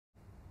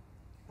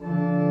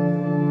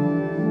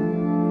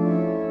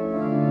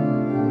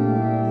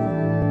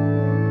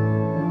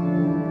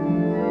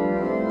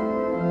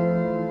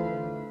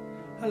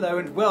Hello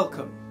and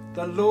welcome.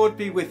 The Lord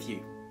be with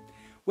you.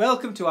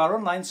 Welcome to our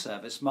online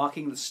service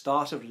marking the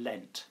start of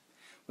Lent.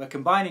 We're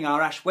combining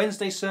our Ash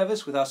Wednesday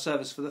service with our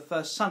service for the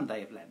first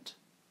Sunday of Lent.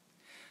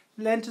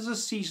 Lent is a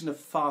season of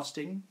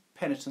fasting,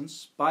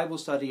 penitence, Bible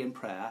study and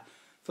prayer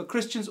for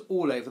Christians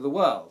all over the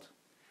world.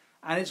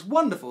 And it's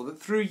wonderful that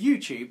through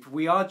YouTube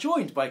we are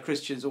joined by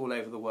Christians all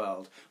over the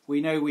world. We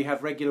know we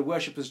have regular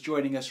worshippers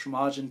joining us from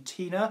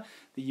Argentina,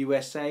 the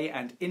USA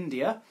and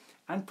India,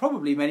 and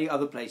probably many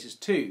other places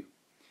too.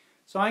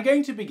 So I'm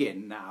going to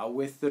begin now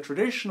with the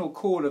traditional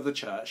call of the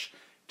Church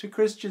to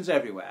Christians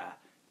everywhere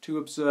to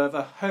observe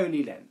a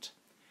Holy Lent,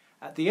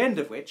 at the end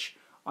of which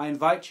I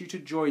invite you to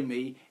join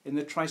me in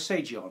the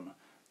Trisagion,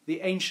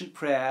 the ancient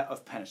prayer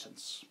of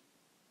penitence.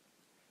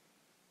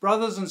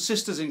 Brothers and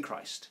sisters in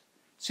Christ,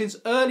 since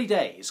early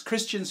days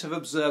Christians have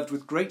observed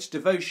with great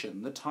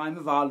devotion the time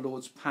of our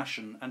Lord's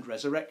Passion and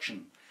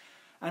Resurrection,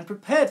 and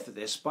prepared for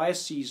this by a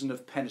season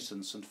of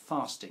penitence and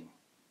fasting.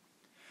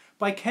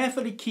 By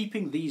carefully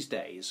keeping these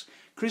days,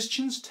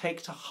 Christians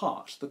take to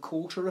heart the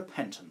call to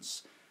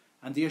repentance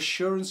and the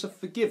assurance of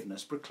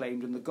forgiveness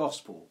proclaimed in the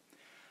Gospel,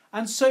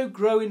 and so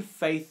grow in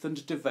faith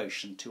and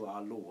devotion to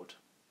our Lord.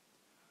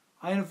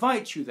 I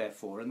invite you,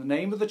 therefore, in the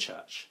name of the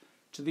Church,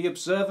 to the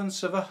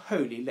observance of a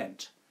Holy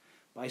Lent,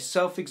 by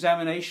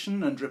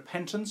self-examination and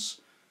repentance,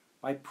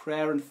 by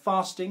prayer and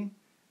fasting,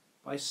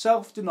 by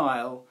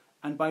self-denial,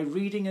 and by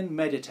reading and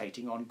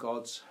meditating on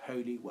God's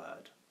holy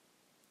word.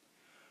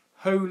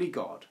 Holy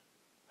God,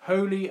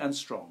 holy and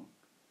strong,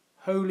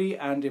 holy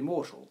and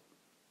immortal,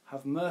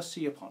 have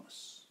mercy upon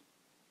us.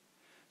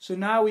 So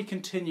now we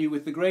continue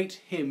with the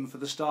great hymn for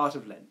the start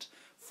of Lent,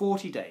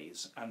 40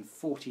 days and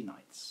 40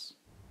 nights.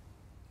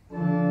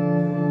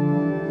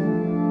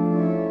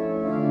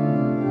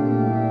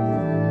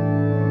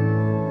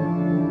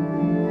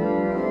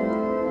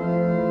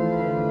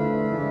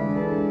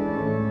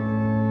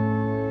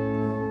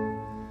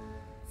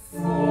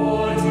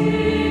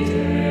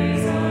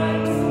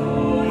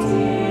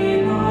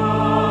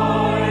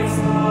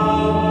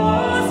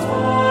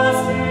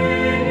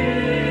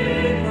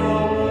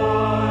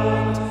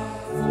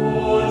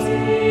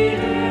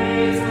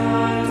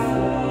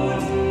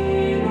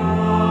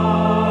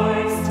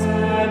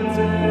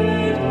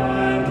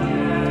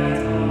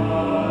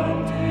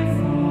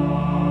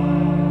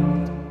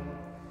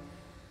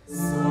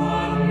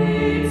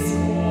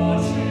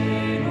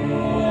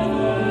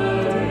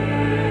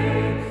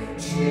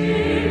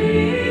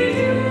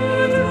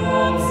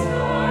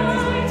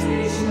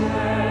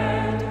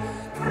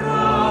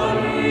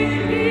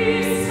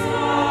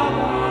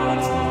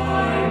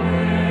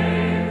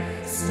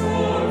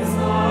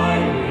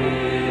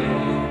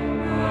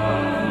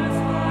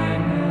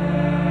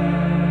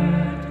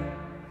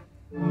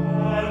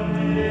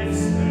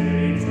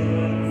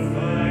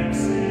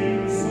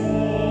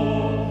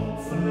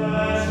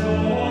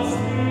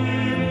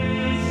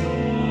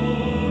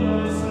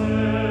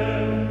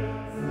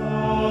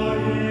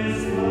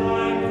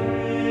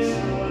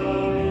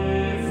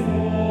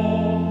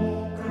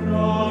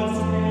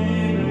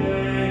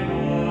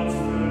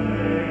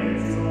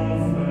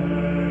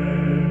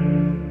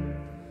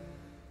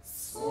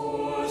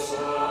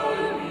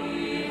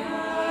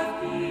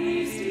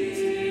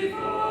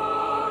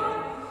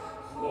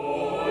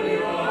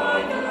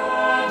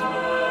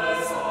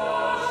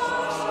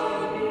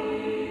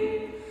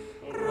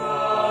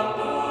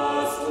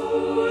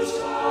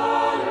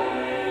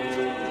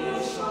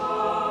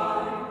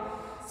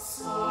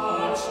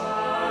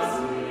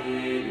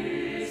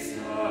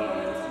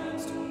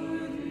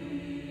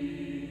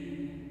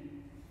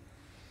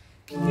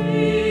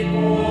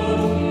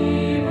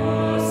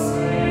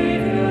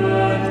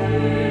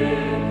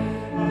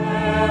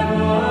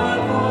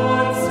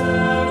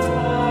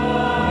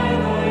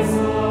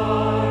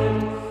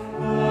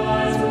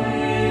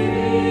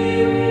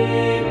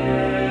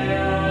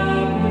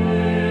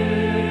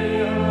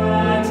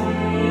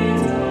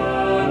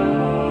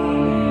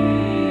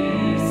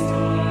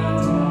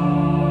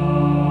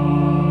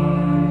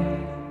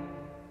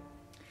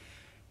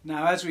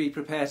 As we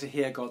prepare to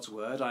hear God's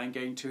word, I'm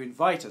going to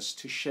invite us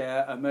to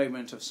share a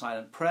moment of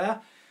silent prayer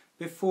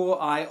before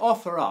I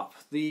offer up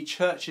the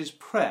Church's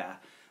prayer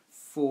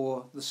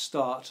for the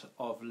start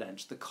of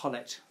Lent, the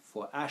collect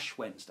for Ash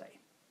Wednesday.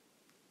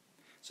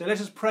 So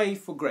let us pray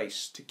for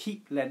grace to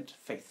keep Lent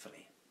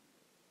faithfully.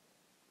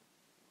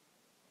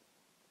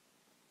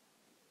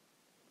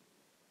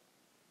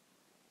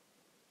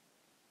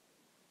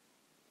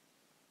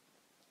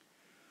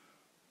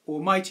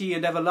 Almighty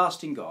and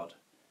everlasting God,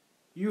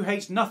 you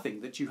hate nothing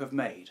that you have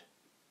made,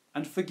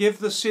 and forgive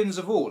the sins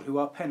of all who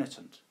are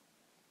penitent.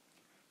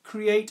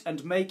 Create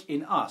and make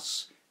in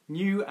us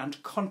new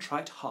and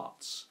contrite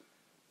hearts,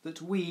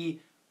 that we,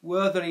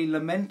 worthily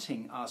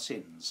lamenting our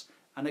sins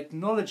and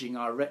acknowledging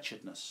our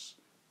wretchedness,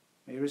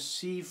 may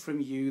receive from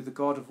you, the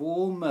God of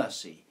all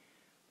mercy,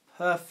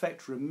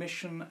 perfect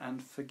remission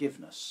and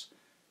forgiveness,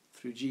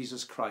 through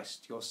Jesus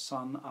Christ, your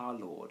Son, our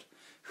Lord,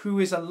 who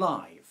is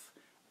alive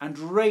and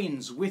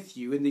reigns with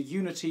you in the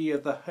unity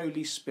of the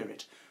Holy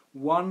Spirit,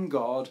 one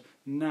God,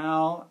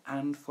 now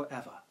and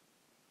forever.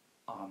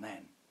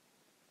 Amen.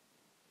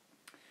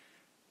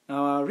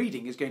 Now our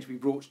reading is going to be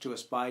brought to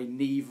us by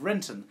Neve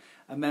Renton,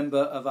 a member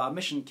of our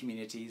Mission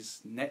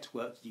Community's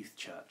Network Youth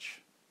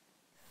Church.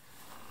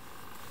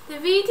 The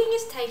reading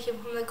is taken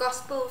from the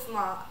Gospel of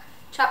Mark,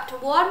 chapter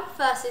 1,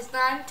 verses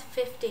 9 to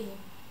 15.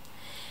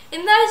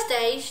 In those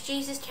days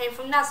Jesus came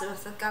from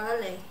Nazareth of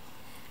Galilee,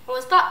 and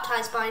was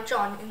baptized by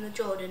John in the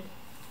Jordan.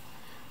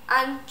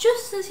 And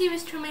just as he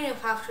was coming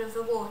up out of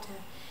the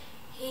water,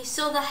 he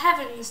saw the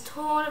heavens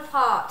torn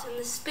apart and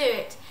the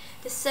Spirit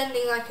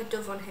descending like a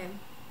dove on him.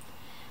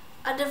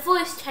 And a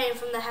voice came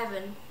from the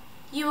heaven,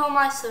 "You are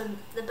my Son,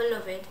 the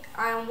Beloved.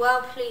 I am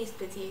well pleased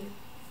with you."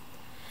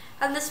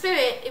 And the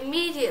Spirit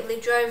immediately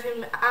drove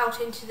him out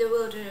into the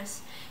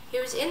wilderness. He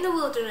was in the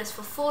wilderness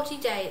for 40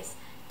 days,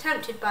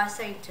 tempted by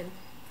Satan.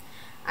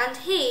 And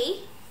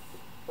he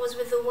was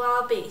with the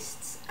wild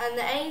beasts, and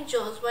the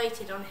angels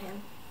waited on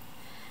him.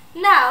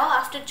 Now,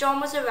 after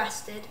John was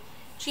arrested,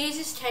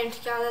 Jesus came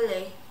to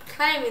Galilee,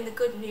 proclaiming the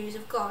good news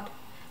of God,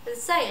 and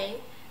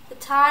saying, "The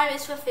time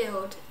is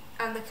fulfilled,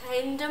 and the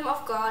kingdom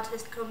of God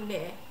has come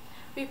near.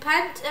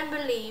 Repent and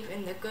believe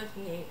in the good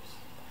news."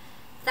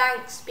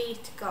 Thanks be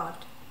to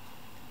God.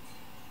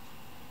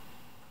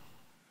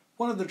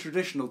 One of the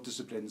traditional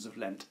disciplines of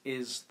Lent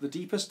is the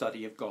deeper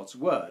study of God's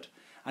Word,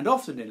 and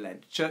often in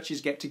Lent churches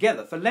get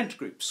together for Lent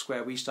groups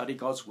where we study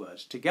God's Word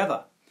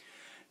together.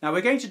 Now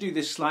we're going to do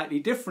this slightly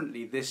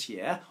differently this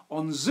year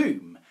on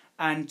Zoom,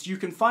 and you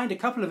can find a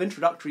couple of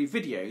introductory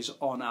videos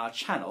on our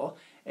channel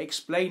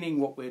explaining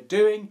what we're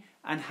doing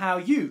and how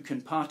you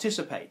can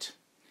participate.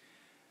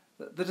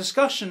 The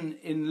discussion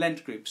in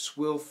Lent groups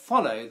will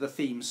follow the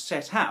themes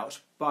set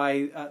out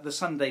by the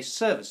Sunday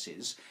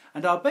services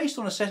and are based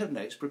on a set of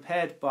notes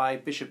prepared by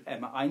Bishop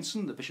Emma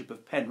Einson, the Bishop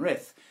of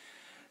Penrith.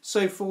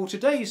 So for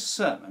today's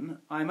sermon,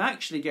 I'm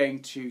actually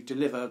going to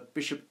deliver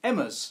Bishop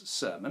Emma's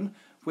sermon,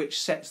 which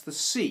sets the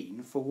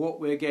scene for what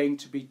we're going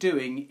to be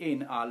doing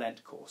in our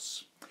Lent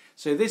course.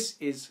 So this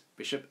is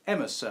Bishop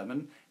Emma's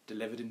sermon,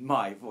 delivered in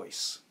my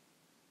voice.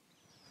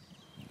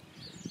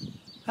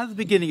 At the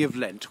beginning of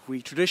Lent,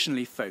 we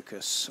traditionally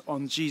focus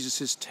on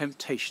Jesus'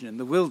 temptation in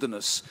the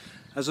wilderness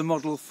as a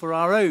model for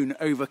our own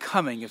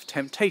overcoming of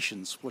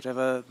temptations,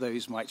 whatever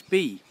those might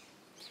be.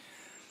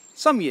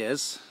 Some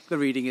years, the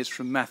reading is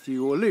from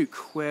Matthew or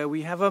Luke, where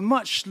we have a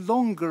much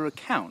longer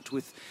account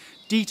with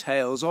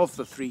details of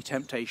the 3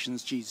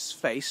 temptations Jesus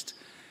faced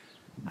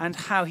and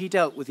how he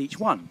dealt with each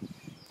one.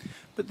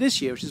 But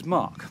this year it is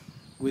Mark,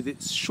 with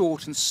its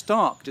short and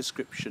stark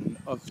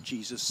description of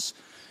Jesus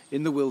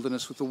in the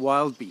wilderness with the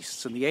wild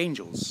beasts and the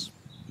angels.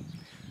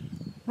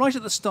 Right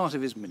at the start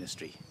of his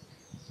ministry,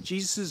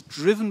 Jesus is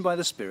driven by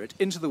the Spirit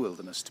into the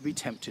wilderness to be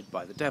tempted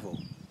by the devil.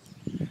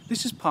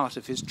 This is part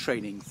of his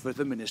training for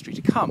the ministry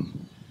to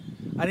come,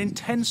 an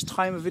intense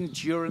time of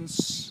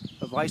endurance,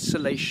 of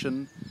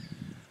isolation,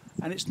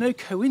 and it's no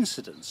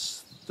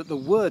coincidence that the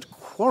word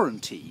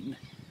quarantine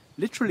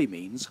literally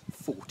means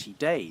 40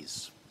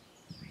 days.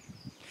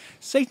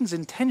 Satan's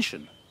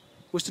intention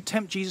was to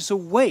tempt Jesus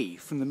away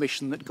from the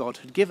mission that God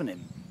had given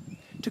him,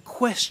 to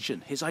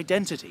question his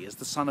identity as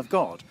the Son of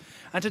God,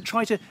 and to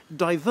try to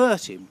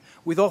divert him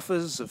with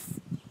offers of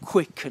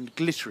quick and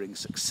glittering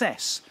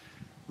success,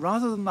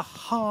 rather than the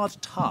hard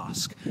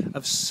task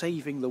of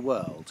saving the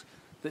world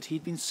that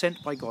he'd been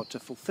sent by God to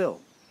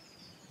fulfill.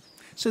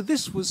 So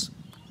this was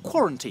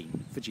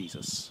quarantine for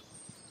Jesus,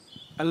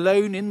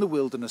 alone in the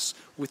wilderness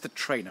with the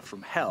trainer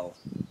from hell,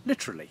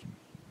 literally.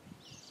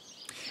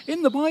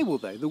 In the Bible,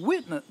 though,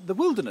 the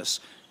wilderness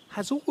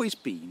has always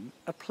been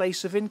a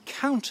place of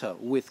encounter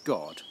with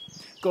God.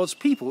 God's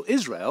people,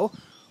 Israel,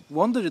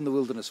 wandered in the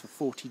wilderness for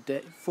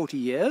 40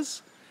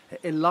 years.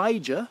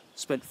 Elijah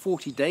spent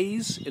 40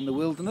 days in the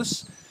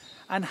wilderness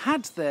and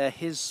had there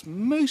his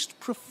most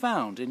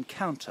profound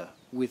encounter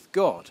with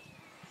God.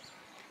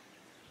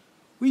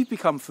 We've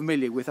become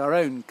familiar with our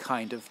own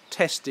kind of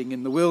testing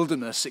in the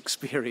wilderness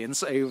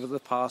experience over the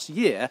past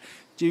year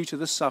due to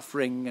the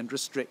suffering and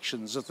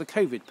restrictions of the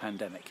COVID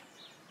pandemic.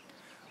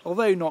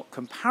 Although not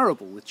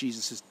comparable with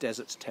Jesus'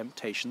 desert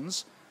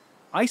temptations,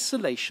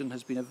 isolation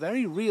has been a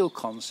very real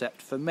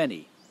concept for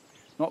many,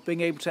 not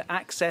being able to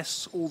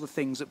access all the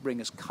things that bring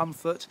us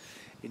comfort,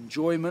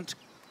 enjoyment,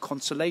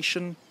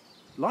 consolation,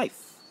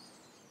 life.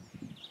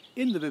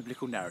 In the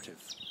biblical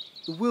narrative,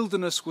 the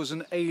wilderness was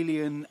an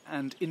alien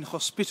and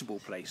inhospitable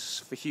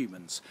place for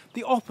humans,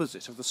 the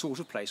opposite of the sort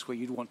of place where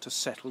you'd want to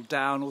settle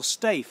down or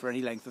stay for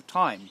any length of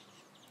time.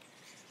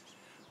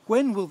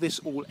 When will this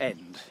all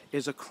end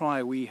is a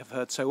cry we have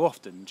heard so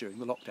often during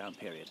the lockdown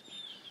period.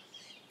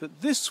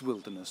 But this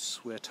wilderness,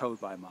 we're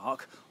told by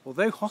Mark,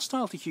 although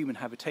hostile to human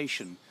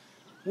habitation,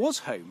 was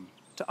home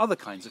to other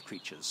kinds of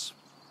creatures,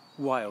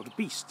 wild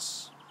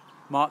beasts.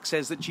 Mark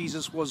says that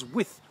Jesus was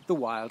with the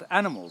wild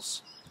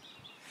animals.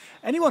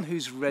 Anyone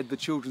who's read the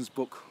children's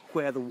book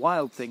Where the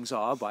Wild Things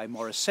Are by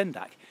Maurice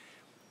Sendak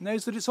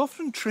knows that it's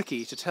often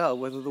tricky to tell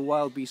whether the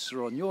wild beasts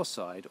are on your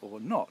side or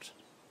not.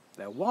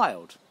 They're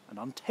wild and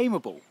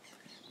untamable.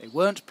 They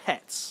weren't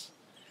pets.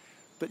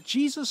 But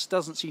Jesus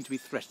doesn't seem to be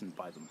threatened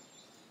by them.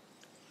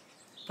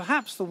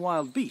 Perhaps the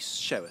wild beasts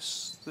show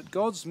us that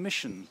God's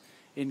mission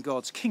in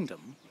God's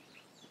kingdom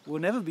will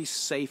never be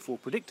safe or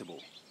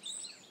predictable.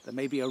 There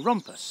may be a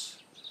rumpus,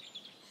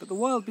 but the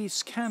wild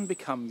beasts can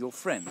become your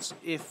friends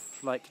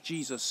if, like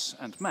Jesus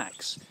and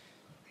Max,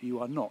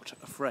 you are not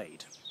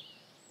afraid.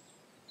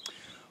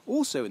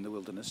 Also in the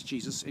wilderness,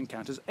 Jesus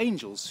encounters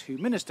angels who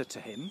minister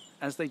to him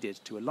as they did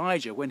to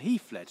Elijah when he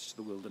fled to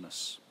the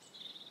wilderness.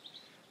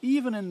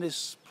 Even in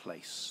this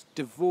place,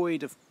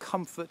 devoid of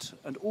comfort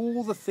and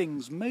all the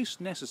things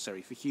most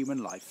necessary for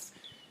human life,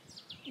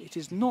 it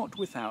is not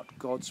without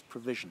God's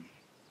provision.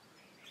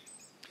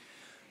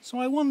 So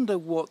I wonder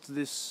what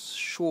this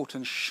short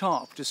and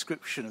sharp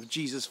description of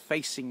Jesus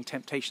facing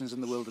temptations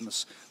in the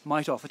wilderness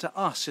might offer to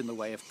us in the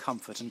way of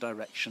comfort and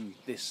direction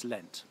this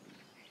Lent.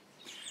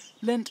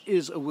 Lent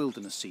is a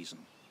wilderness season,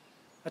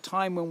 a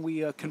time when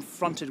we are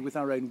confronted with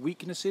our own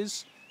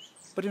weaknesses,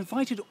 but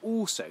invited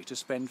also to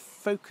spend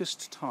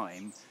focused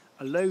time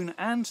alone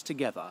and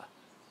together,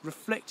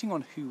 reflecting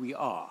on who we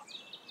are,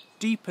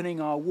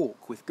 deepening our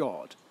walk with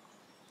God,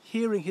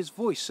 hearing his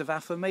voice of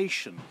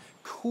affirmation,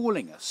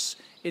 calling us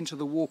into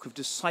the walk of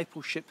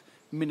discipleship,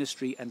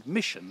 ministry and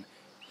mission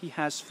he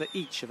has for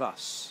each of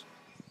us.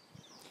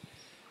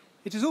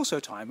 It is also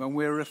a time when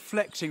we're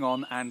reflecting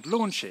on and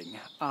launching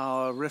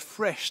our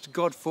refreshed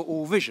God for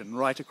All vision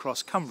right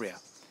across Cumbria.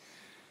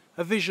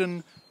 A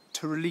vision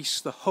to release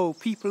the whole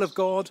people of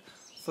God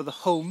for the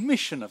whole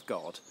mission of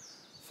God,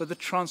 for the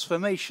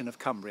transformation of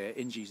Cumbria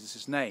in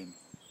Jesus' name.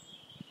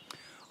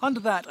 Under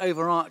that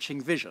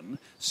overarching vision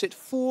sit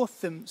four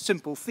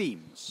simple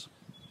themes: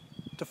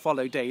 to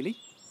follow daily,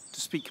 to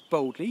speak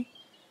boldly,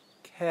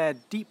 care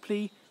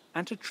deeply,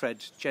 and to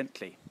tread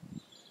gently.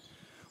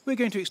 We're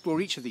going to explore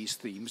each of these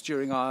themes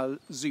during our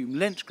Zoom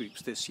Lent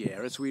groups this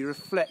year as we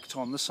reflect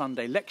on the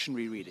Sunday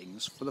lectionary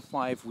readings for the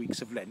 5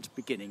 weeks of Lent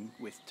beginning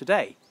with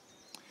today.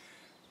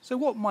 So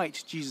what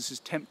might Jesus'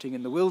 tempting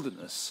in the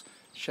wilderness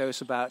show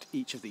us about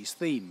each of these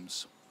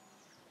themes?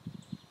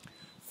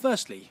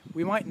 Firstly,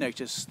 we might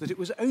notice that it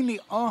was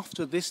only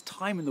after this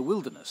time in the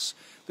wilderness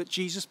that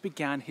Jesus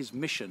began his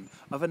mission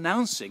of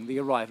announcing the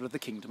arrival of the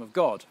kingdom of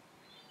God.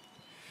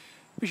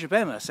 Bishop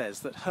Emma says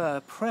that her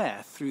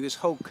prayer through this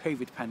whole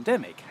COVID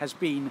pandemic has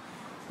been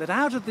that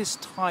out of this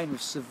time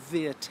of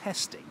severe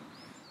testing,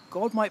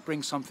 God might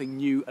bring something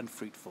new and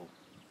fruitful,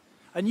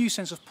 a new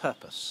sense of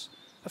purpose,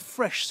 a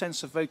fresh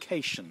sense of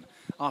vocation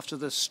after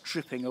the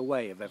stripping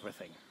away of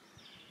everything.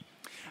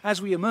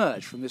 As we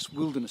emerge from this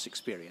wilderness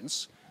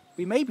experience,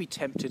 we may be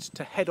tempted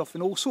to head off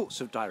in all sorts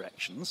of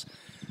directions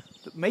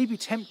that may be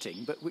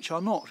tempting but which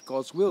are not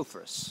God's will for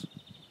us.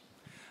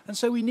 And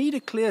so we need a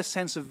clear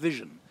sense of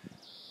vision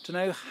to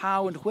know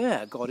how and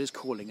where God is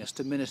calling us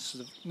to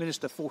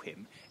minister for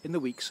him in the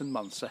weeks and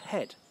months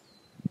ahead.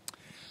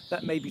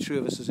 That may be true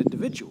of us as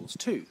individuals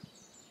too.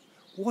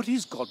 What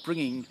is God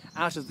bringing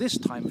out of this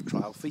time of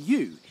trial for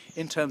you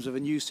in terms of a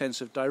new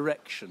sense of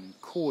direction,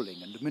 calling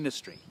and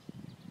ministry?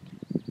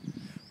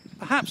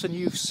 Perhaps a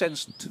new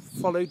sense to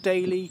follow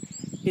daily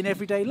in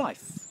everyday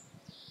life.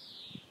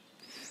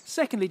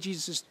 Secondly,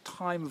 Jesus'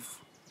 time of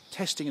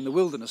testing in the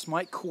wilderness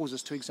might cause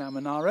us to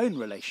examine our own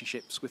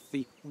relationships with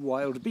the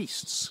wild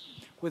beasts,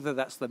 whether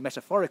that's the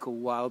metaphorical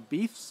wild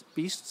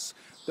beasts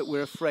that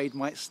we're afraid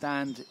might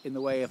stand in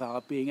the way of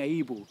our being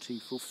able to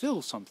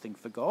fulfill something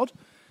for God,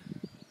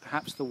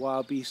 perhaps the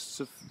wild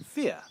beasts of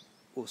fear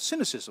or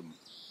cynicism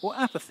or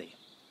apathy.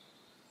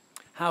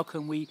 How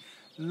can we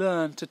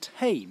learn to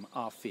tame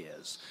our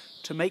fears,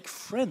 to make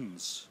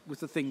friends with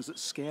the things that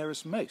scare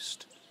us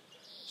most,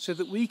 so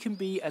that we can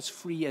be as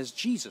free as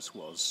Jesus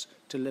was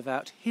to live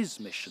out his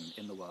mission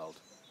in the world?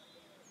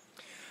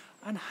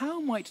 And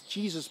how might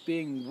Jesus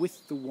being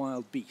with the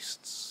wild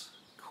beasts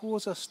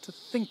cause us to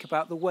think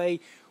about the way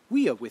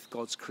we are with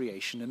God's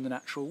creation in the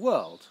natural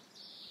world?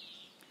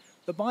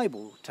 The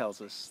Bible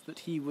tells us that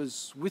he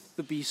was with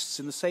the beasts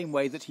in the same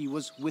way that he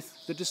was with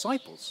the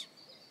disciples.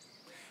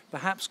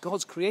 Perhaps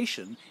God's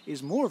creation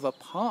is more of a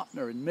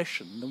partner in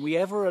mission than we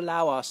ever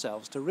allow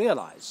ourselves to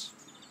realise.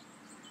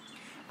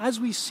 As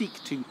we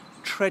seek to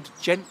tread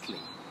gently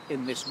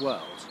in this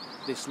world,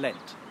 this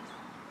Lent,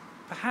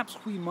 perhaps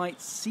we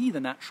might see the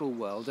natural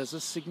world as a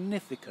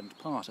significant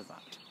part of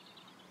that.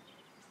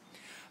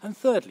 And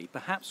thirdly,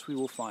 perhaps we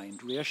will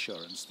find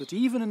reassurance that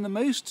even in the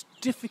most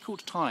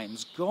difficult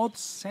times, God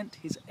sent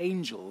his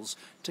angels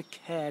to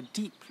care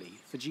deeply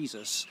for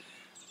Jesus,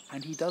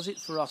 and he does it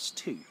for us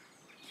too.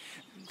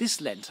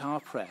 This Lent,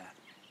 our prayer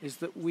is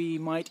that we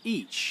might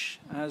each,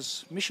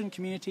 as mission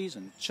communities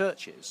and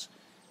churches,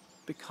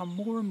 become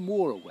more and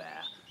more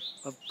aware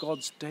of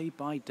God's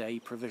day-by-day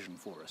provision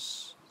for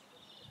us,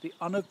 the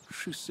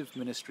unobtrusive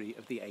ministry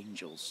of the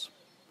angels.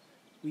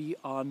 We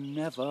are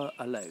never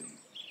alone.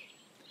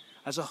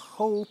 As a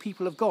whole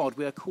people of God,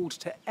 we are called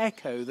to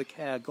echo the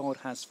care God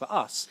has for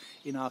us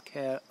in our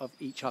care of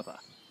each other,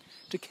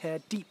 to care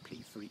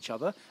deeply for each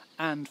other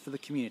and for the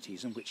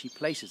communities in which he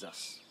places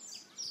us.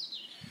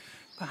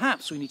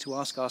 Perhaps we need to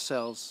ask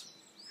ourselves,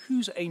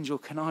 whose angel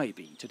can I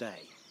be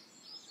today?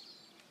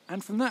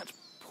 And from that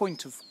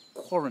point of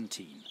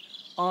quarantine,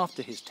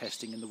 after his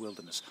testing in the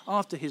wilderness,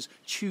 after his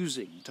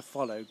choosing to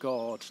follow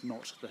God,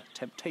 not the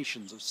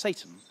temptations of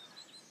Satan,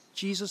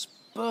 Jesus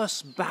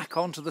bursts back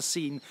onto the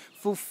scene,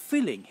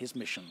 fulfilling his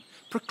mission,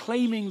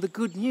 proclaiming the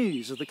good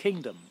news of the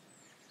kingdom,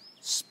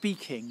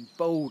 speaking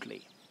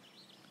boldly.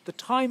 The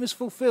time is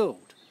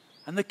fulfilled,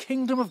 and the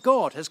kingdom of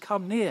God has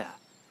come near.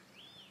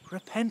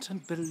 Repent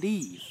and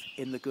believe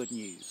in the good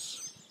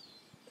news.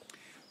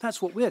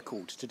 That's what we're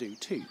called to do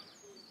too,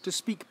 to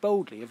speak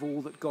boldly of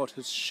all that God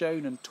has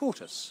shown and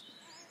taught us,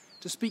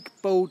 to speak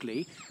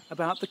boldly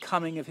about the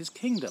coming of his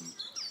kingdom,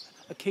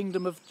 a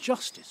kingdom of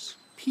justice,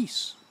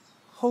 peace,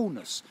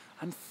 wholeness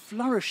and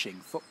flourishing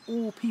for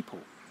all people,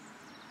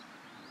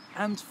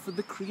 and for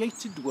the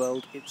created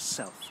world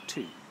itself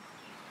too.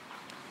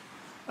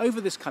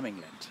 Over this coming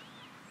Lent,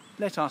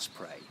 let us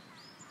pray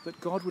that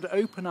God would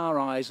open our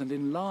eyes and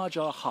enlarge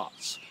our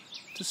hearts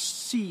to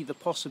see the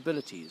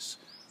possibilities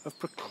of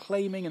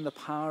proclaiming in the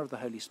power of the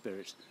Holy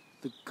Spirit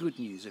the good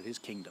news of his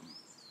kingdom.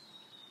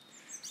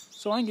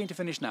 So I'm going to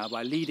finish now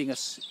by leading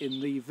us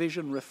in the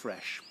Vision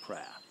Refresh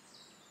prayer.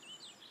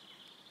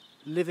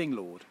 Living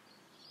Lord,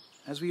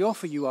 as we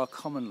offer you our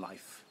common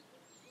life,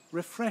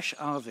 refresh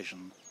our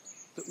vision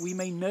that we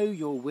may know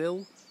your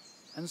will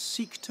and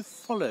seek to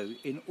follow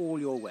in all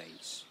your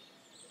ways.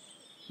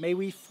 May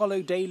we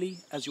follow daily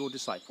as your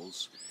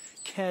disciples,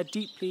 care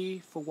deeply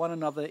for one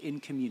another in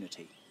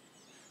community,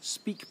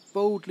 speak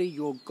boldly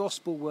your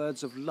gospel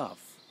words of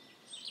love,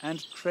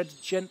 and tread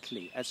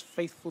gently as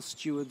faithful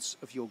stewards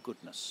of your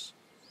goodness.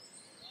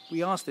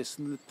 We ask this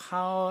in the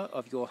power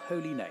of your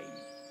holy name,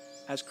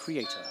 as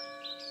Creator,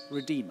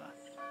 Redeemer,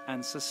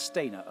 and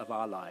Sustainer of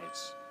our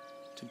lives,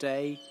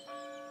 today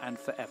and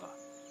forever.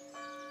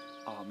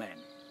 Amen.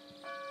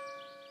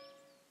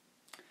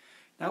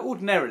 Now,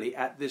 ordinarily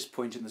at this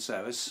point in the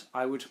service,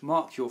 I would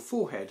mark your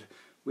forehead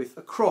with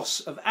a cross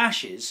of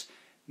ashes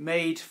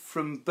made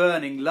from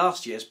burning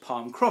last year's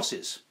palm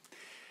crosses.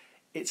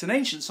 It's an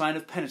ancient sign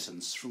of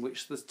penitence from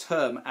which the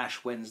term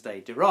Ash Wednesday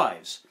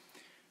derives.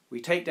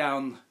 We take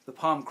down the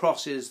palm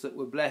crosses that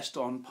were blessed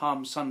on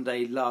Palm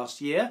Sunday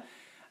last year,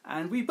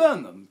 and we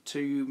burn them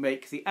to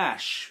make the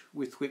ash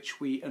with which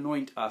we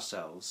anoint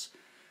ourselves,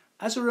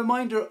 as a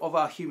reminder of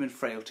our human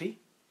frailty,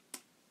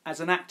 as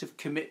an act of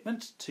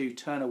commitment to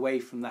turn away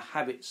from the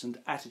habits and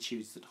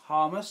attitudes that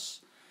harm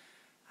us,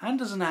 and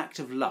as an act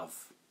of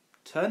love,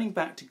 turning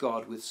back to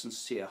God with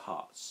sincere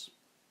hearts.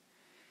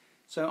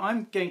 So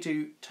I'm going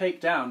to take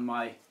down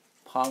my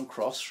palm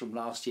cross from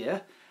last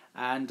year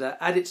and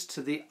add it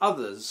to the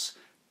others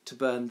to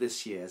burn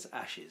this year's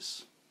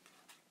ashes.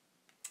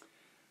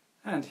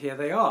 And here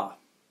they are.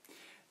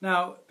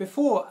 Now,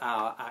 before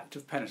our act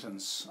of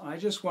penitence, I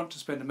just want to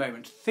spend a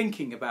moment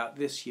thinking about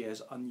this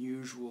year's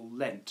unusual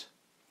Lent.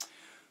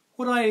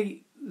 What I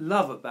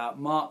love about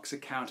Mark's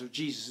account of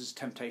Jesus'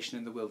 temptation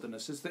in the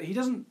wilderness is that he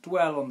doesn't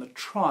dwell on the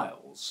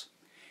trials.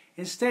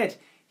 Instead,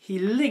 he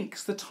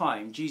links the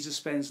time Jesus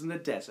spends in the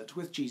desert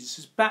with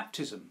Jesus'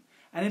 baptism,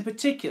 and in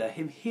particular,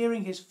 him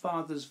hearing his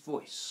Father's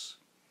voice.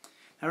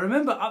 Now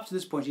remember, up to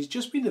this point, he's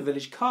just been the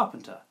village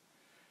carpenter.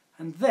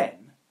 And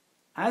then,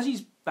 as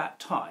he's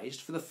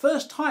baptised, for the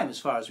first time as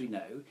far as we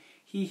know,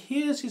 he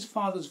hears his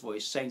Father's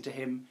voice saying to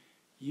him,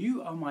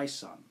 "You are my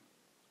Son,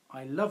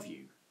 I love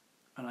you,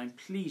 and I'm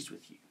pleased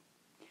with you."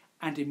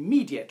 And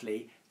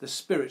immediately the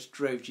Spirit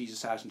drove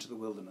Jesus out into the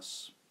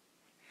wilderness.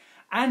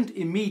 And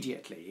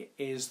immediately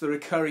is the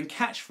recurring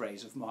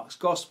catchphrase of Mark's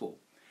Gospel.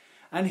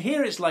 And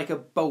here it's like a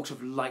bolt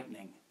of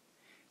lightning.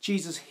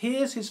 Jesus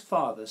hears his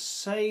Father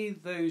say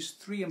those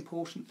three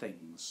important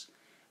things,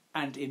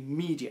 and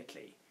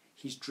immediately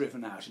he's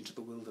driven out into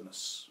the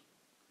wilderness.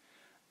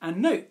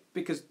 And note,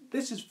 because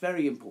this is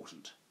very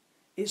important,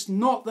 it's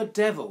not the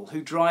devil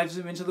who drives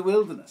him into the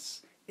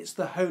wilderness. It's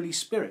the Holy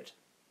Spirit.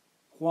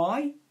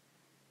 Why?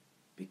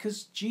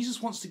 Because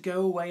Jesus wants to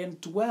go away and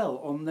dwell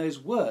on those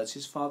words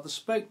his Father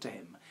spoke to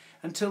him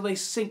until they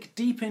sink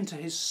deep into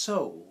his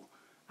soul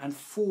and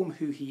form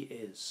who he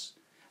is.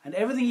 And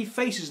everything he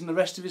faces in the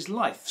rest of his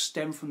life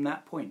stem from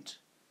that point.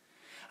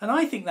 And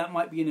I think that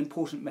might be an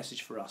important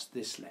message for us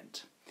this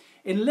Lent.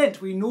 In Lent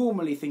we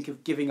normally think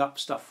of giving up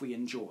stuff we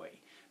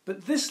enjoy,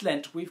 but this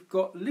Lent we've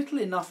got little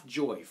enough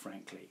joy,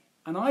 frankly.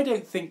 And I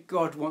don't think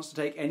God wants to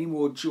take any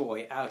more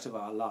joy out of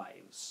our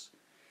lives.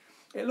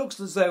 It looks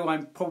as though I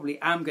probably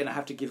am going to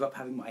have to give up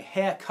having my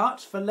hair cut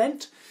for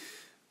Lent.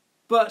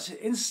 But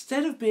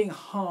instead of being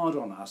hard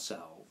on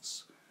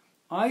ourselves,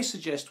 I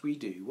suggest we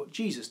do what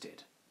Jesus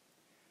did.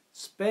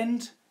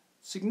 Spend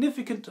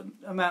significant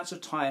amounts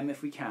of time,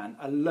 if we can,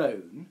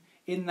 alone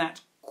in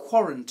that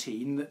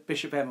quarantine that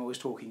Bishop Emma was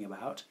talking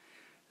about,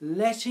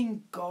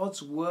 letting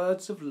God's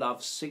words of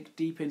love sink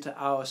deep into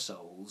our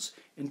souls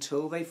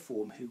until they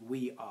form who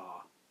we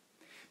are.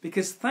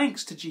 Because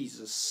thanks to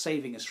Jesus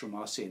saving us from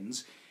our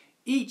sins,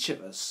 each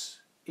of us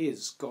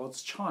is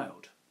God's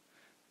child.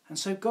 And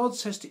so God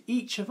says to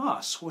each of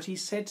us what he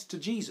said to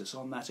Jesus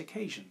on that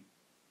occasion.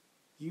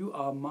 "You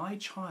are my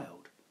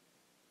child.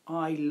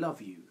 I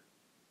love you,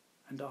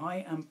 and I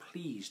am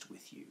pleased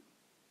with you."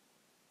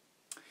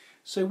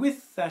 So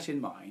with that in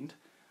mind,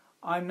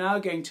 I'm now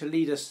going to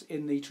lead us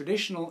in the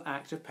traditional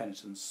act of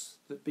penitence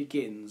that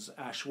begins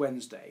Ash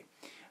Wednesday,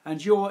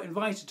 and you're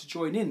invited to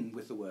join in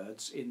with the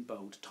words in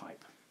bold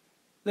type.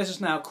 Let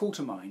us now call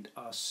to mind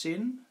our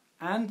sin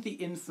and the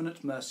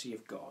infinite mercy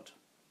of God.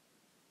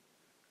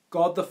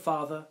 God the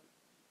Father,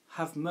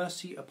 have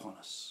mercy upon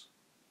us.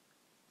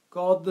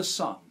 God the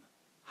Son,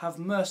 have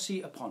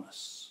mercy upon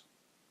us.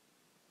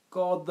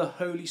 God the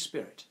Holy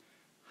Spirit,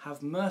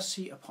 have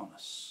mercy upon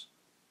us.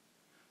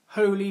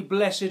 Holy,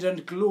 blessed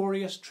and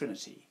glorious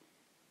Trinity,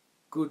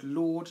 good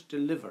Lord,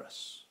 deliver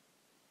us.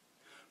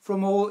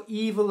 From all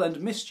evil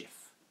and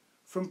mischief,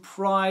 from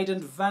pride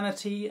and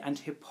vanity and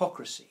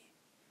hypocrisy,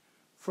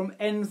 from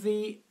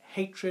envy,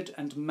 hatred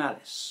and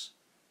malice,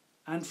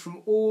 and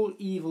from all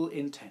evil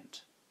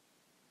intent,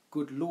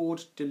 good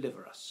Lord,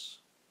 deliver us.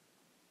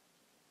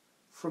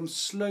 From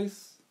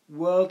sloth,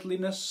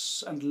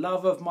 worldliness and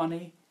love of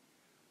money,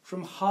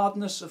 from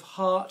hardness of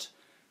heart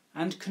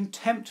and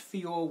contempt for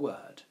your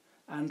word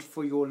and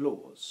for your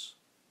laws,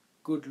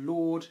 good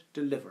Lord,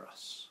 deliver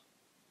us.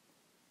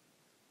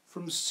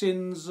 From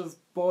sins of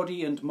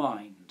body and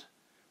mind,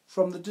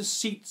 from the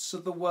deceits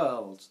of the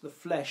world, the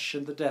flesh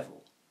and the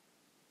devil,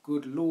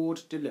 good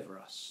Lord, deliver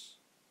us.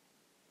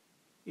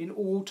 In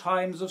all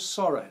times of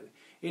sorrow,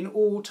 in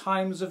all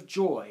times of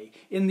joy,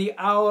 in the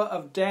hour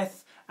of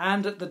death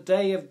and at the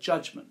day of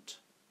judgment,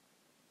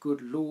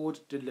 good Lord,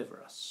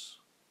 deliver us.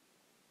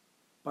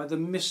 By the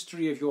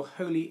mystery of your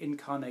holy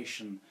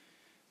incarnation,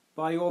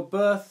 by your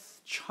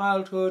birth,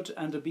 childhood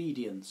and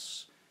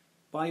obedience,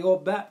 by your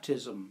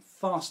baptism,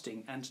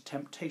 fasting and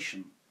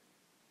temptation,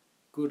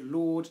 good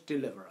Lord,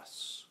 deliver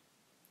us.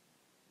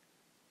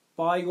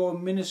 By your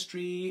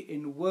ministry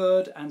in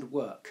word and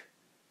work,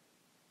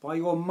 by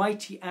your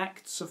mighty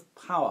acts of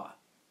power,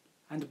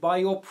 and by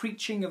your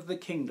preaching of the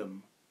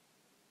kingdom,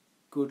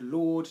 good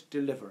Lord,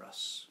 deliver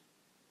us.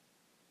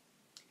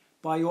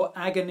 By your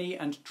agony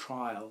and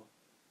trial,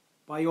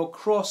 by your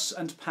cross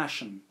and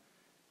passion,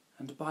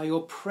 and by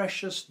your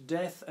precious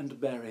death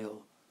and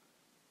burial,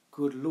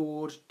 good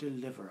Lord,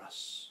 deliver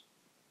us.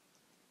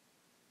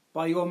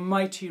 By your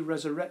mighty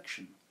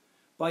resurrection,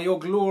 by your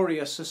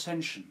glorious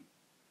ascension,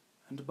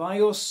 and by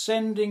your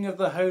sending of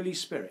the Holy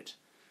Spirit,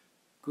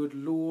 good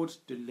Lord,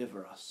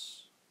 deliver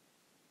us.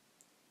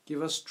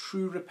 Give us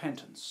true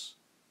repentance.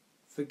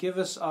 Forgive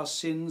us our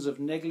sins of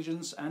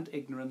negligence and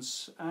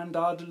ignorance and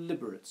our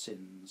deliberate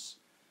sins,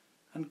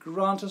 and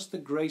grant us the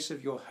grace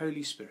of your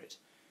Holy Spirit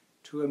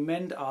to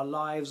amend our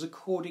lives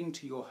according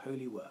to your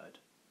holy word.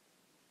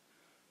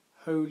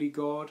 Holy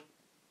God,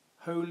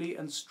 holy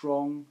and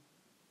strong,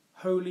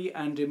 holy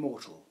and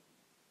immortal,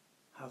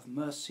 have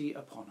mercy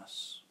upon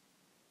us.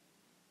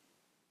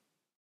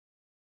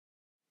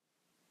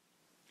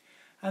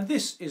 And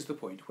this is the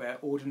point where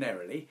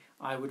ordinarily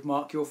I would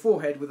mark your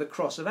forehead with a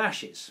cross of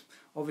ashes.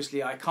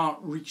 Obviously I can't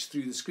reach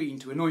through the screen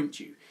to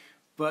anoint you,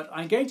 but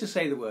I'm going to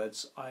say the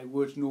words I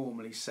would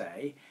normally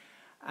say,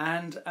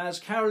 and as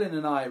Carolyn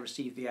and I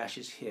receive the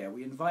ashes here,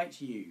 we invite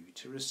you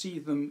to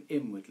receive them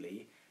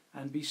inwardly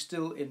and be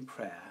still in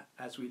prayer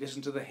as we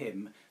listen to the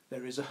hymn,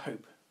 There is a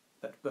Hope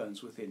That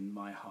Burns Within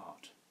My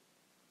Heart.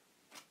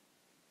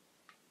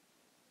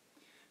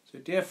 So,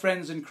 dear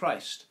friends in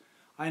Christ,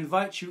 I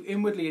invite you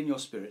inwardly in your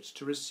spirit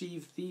to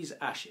receive these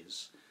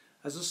ashes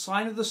as a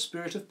sign of the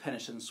spirit of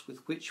penitence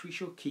with which we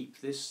shall keep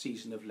this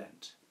season of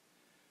Lent.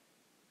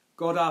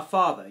 God our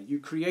Father, you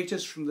create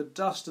us from the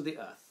dust of the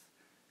earth.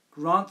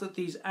 Grant that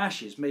these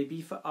ashes may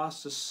be for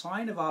us a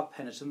sign of our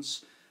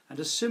penitence and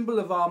a symbol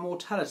of our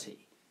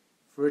mortality,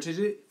 for it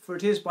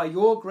is by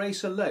your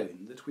grace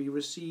alone that we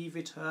receive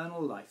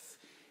eternal life,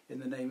 in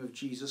the name of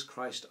Jesus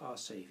Christ our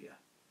Saviour.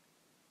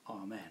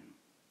 Amen.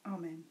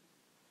 Amen.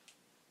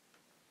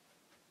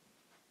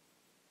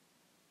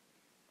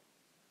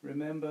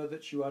 Remember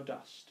that you are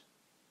dust,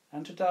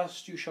 and to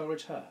dust you shall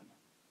return.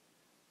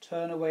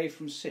 Turn away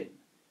from sin,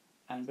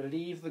 and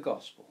believe the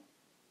gospel.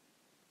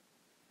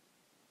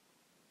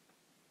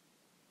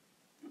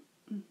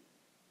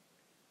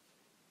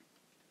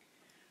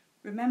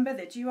 Remember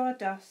that you are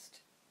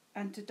dust,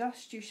 and to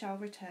dust you shall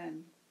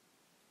return.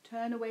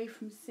 Turn away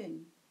from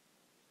sin,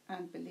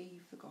 and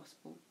believe the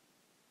gospel.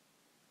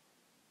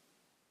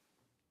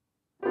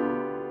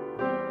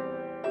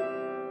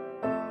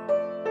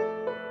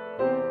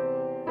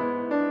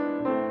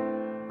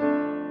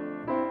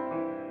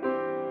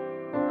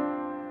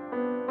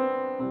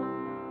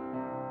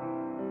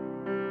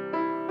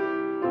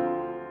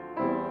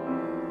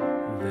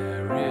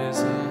 There is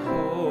a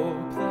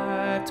hope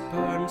that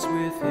burns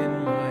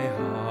within my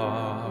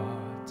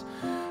heart,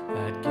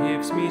 that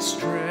gives me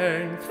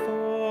strength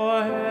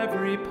for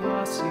every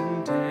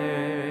passing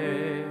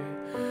day.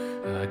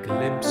 A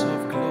glimpse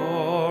of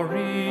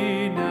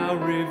glory now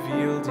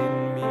revealed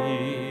in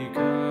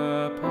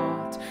meager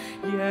part,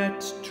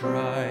 yet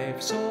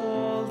drives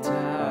all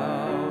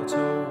doubt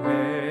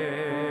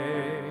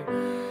away.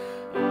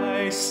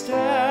 I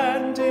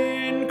stand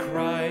in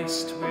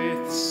Christ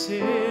with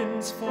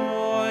sins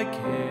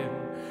forgiven,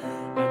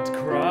 and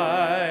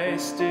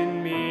Christ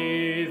in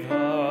me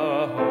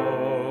the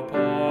hope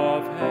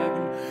of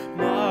heaven.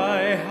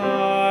 My heart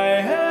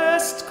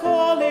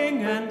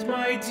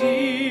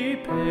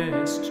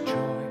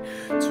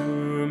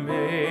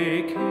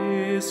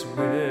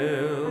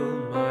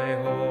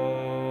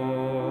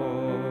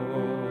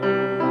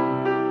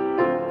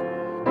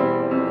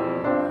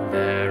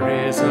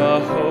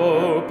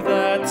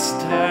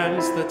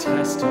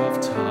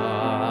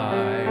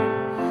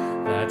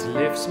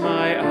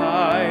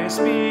rise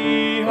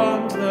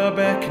beyond the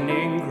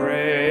beckoning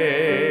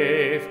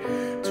grave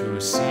to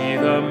see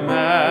the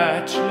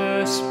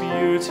matchless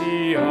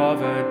beauty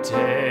of a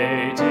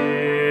day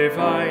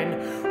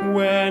divine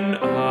when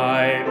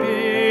I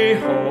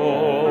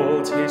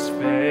behold his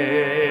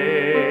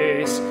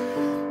face.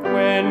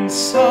 When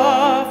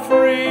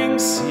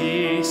sufferings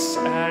cease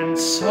and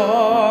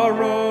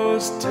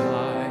sorrows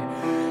die,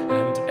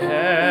 and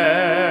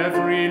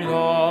every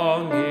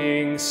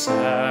longing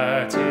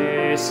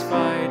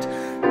satisfied,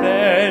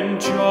 then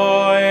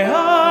joy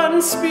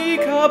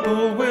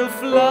unspeakable will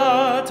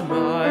flood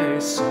my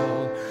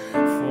soul,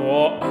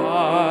 for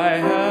I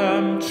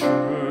am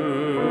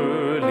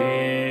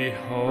truly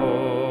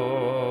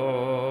home.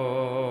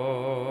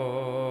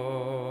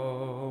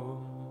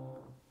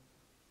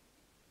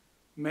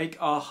 Make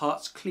our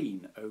hearts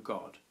clean, O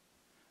God,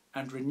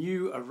 and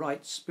renew a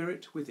right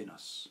spirit within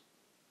us.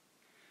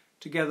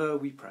 Together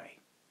we pray.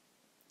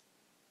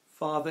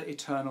 Father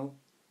eternal,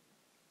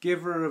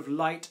 giver of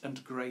light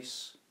and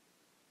grace,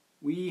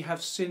 we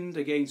have sinned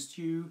against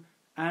you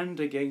and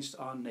against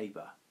our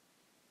neighbour,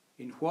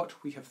 in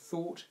what we have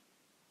thought,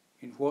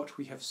 in what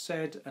we have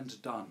said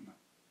and done,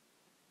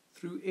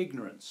 through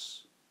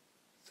ignorance,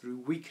 through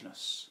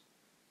weakness,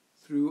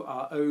 through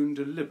our own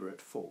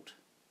deliberate fault.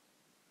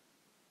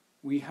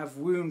 We have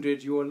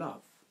wounded your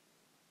love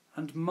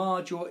and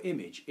marred your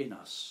image in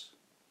us.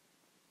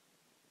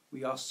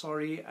 We are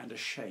sorry and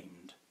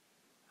ashamed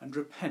and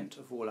repent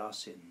of all our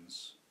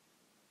sins.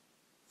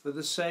 For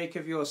the sake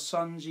of your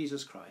Son,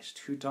 Jesus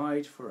Christ, who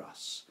died for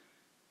us,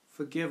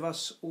 forgive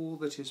us all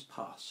that is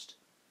past,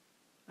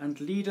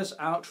 and lead us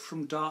out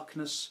from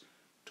darkness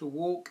to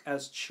walk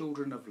as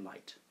children of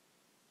light.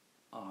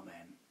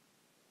 Amen.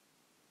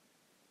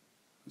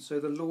 And so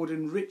the Lord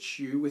enrich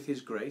you with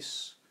his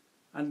grace,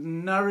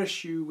 and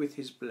nourish you with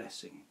his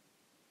blessing.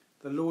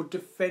 The Lord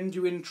defend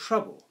you in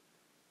trouble,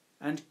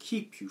 and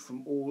keep you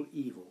from all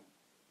evil.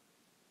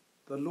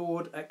 The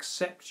Lord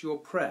accept your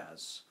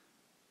prayers,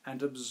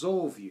 and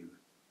absolve you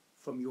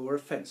from your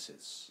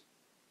offences.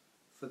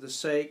 For the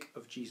sake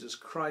of Jesus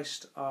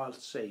Christ our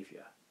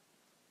Saviour.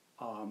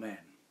 Amen.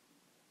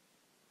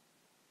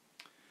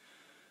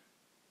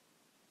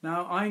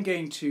 Now I'm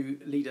going to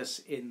lead us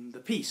in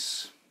the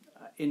peace.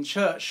 In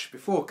church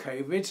before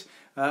COVID,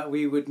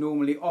 we would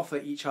normally offer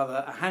each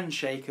other a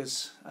handshake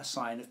as a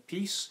sign of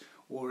peace,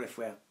 or if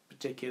we're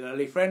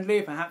particularly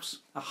friendly,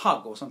 perhaps a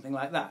hug or something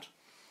like that.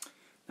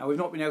 Now we've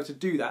not been able to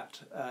do that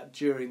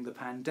during the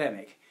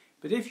pandemic,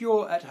 but if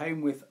you're at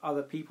home with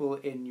other people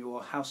in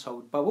your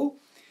household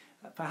bubble,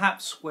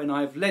 perhaps when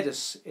I've led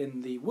us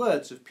in the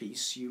words of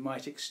peace, you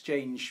might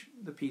exchange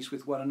the peace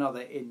with one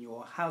another in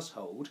your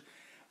household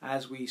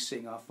as we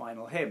sing our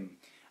final hymn.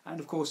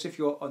 And of course, if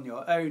you're on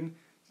your own,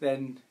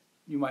 then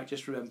you might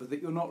just remember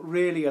that you're not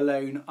really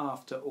alone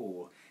after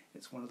all.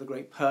 It's one of the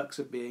great perks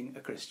of being a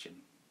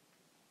Christian.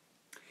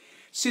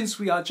 Since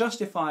we are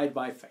justified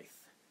by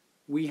faith,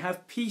 we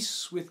have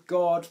peace with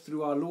God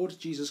through our Lord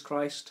Jesus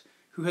Christ,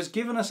 who has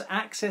given us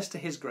access to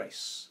his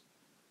grace.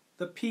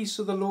 The peace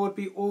of the Lord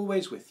be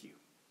always with you.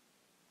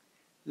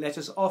 Let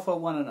us offer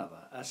one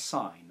another a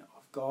sign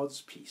of God's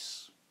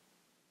peace.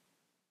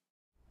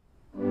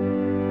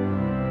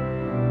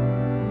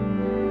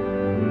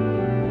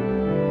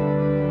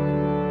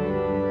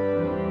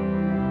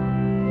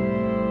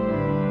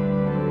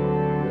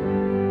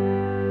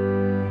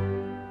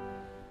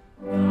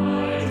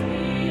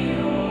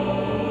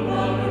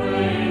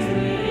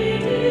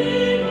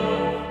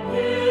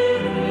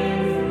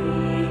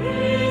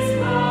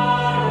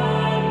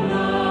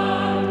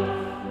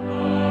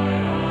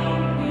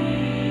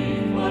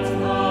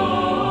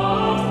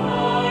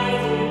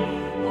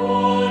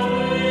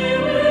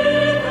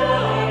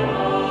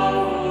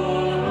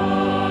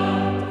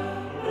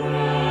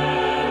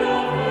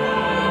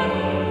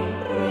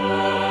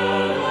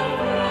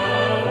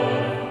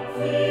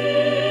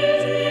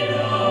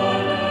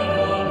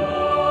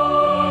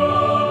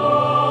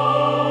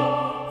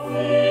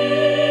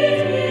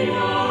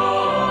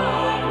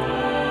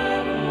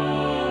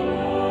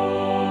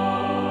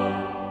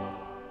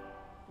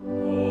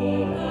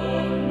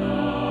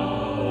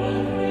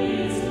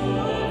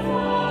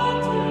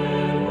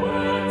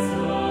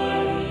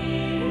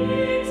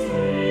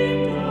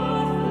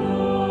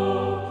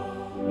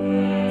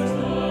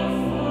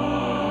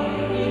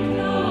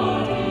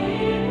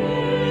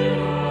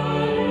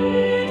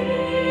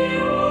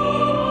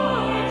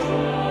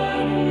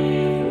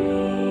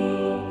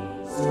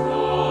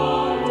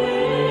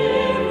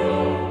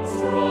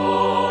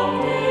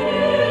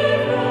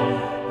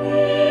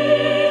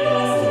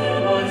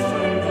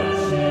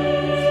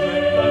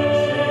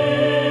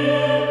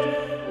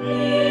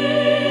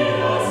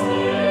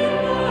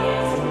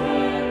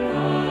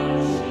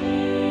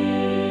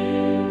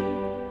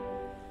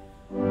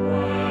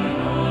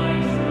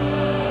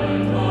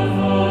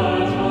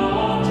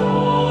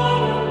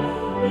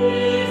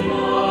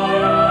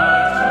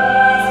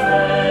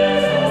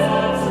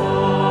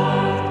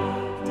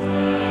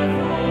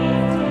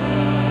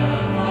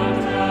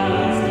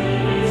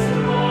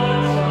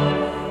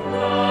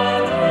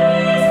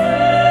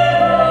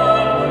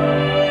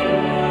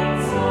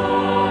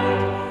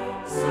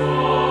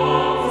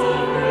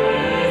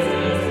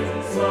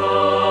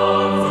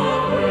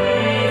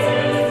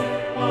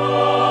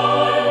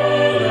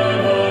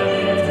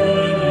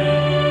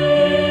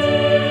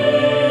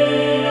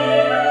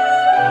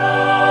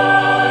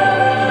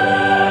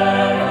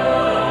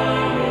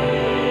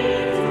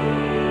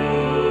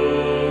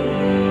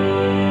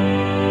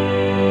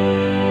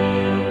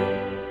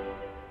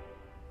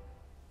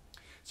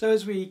 So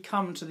as we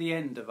come to the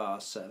end of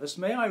our service,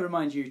 may I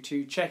remind you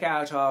to check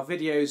out our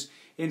videos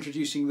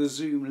introducing the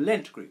Zoom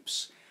Lent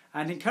groups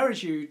and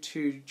encourage you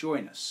to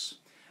join us.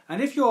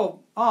 And if you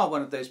are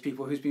one of those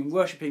people who's been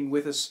worshipping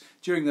with us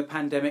during the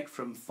pandemic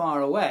from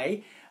far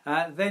away,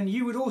 then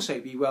you would also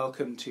be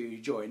welcome to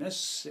join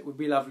us. It would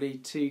be lovely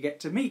to get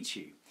to meet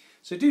you.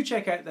 So do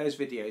check out those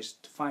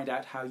videos to find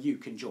out how you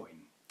can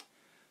join.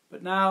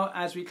 But now,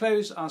 as we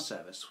close our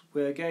service,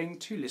 we're going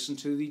to listen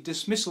to the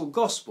Dismissal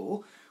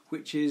Gospel,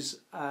 which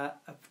is a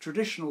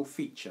traditional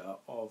feature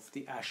of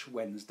the Ash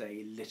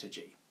Wednesday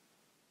liturgy.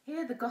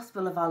 Hear the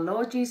Gospel of our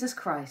Lord Jesus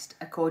Christ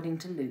according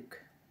to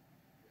Luke.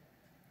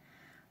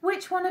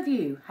 Which one of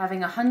you, having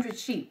 100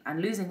 sheep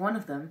and losing one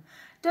of them,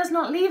 does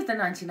not leave the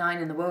 99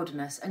 in the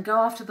wilderness and go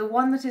after the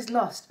one that is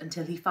lost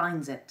until he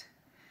finds it?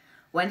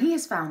 When he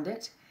has found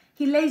it,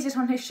 he lays it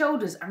on his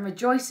shoulders and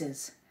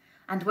rejoices.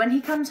 And when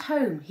he comes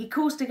home, he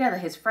calls together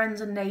his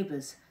friends and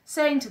neighbours,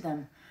 saying to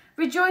them,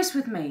 "Rejoice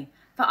with me,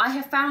 for I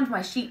have found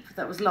my sheep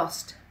that was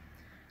lost."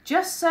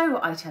 Just so,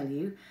 I tell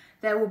you,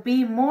 there will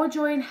be more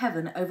joy in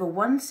heaven over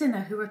one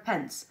sinner who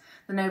repents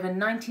than over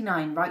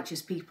 99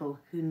 righteous people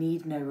who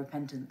need no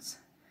repentance.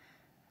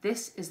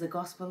 This is the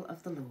gospel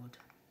of the Lord.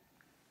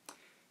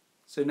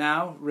 So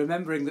now,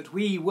 remembering that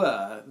we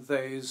were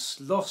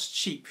those lost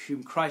sheep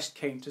whom Christ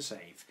came to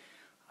save,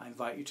 I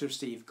invite you to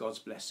receive God's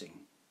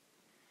blessing.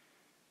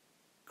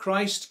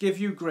 Christ give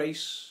you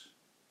grace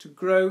to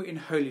grow in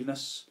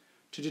holiness,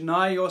 to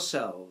deny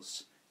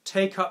yourselves,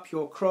 take up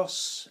your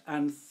cross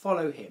and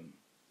follow him.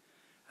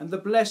 And the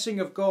blessing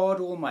of God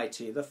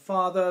Almighty, the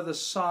Father, the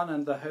Son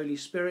and the Holy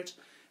Spirit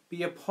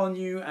be upon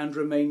you and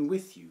remain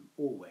with you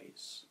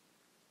always.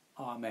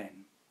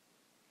 Amen.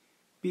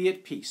 Be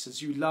at peace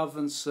as you love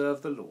and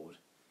serve the Lord.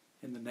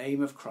 In the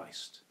name of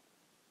Christ.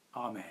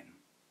 Amen.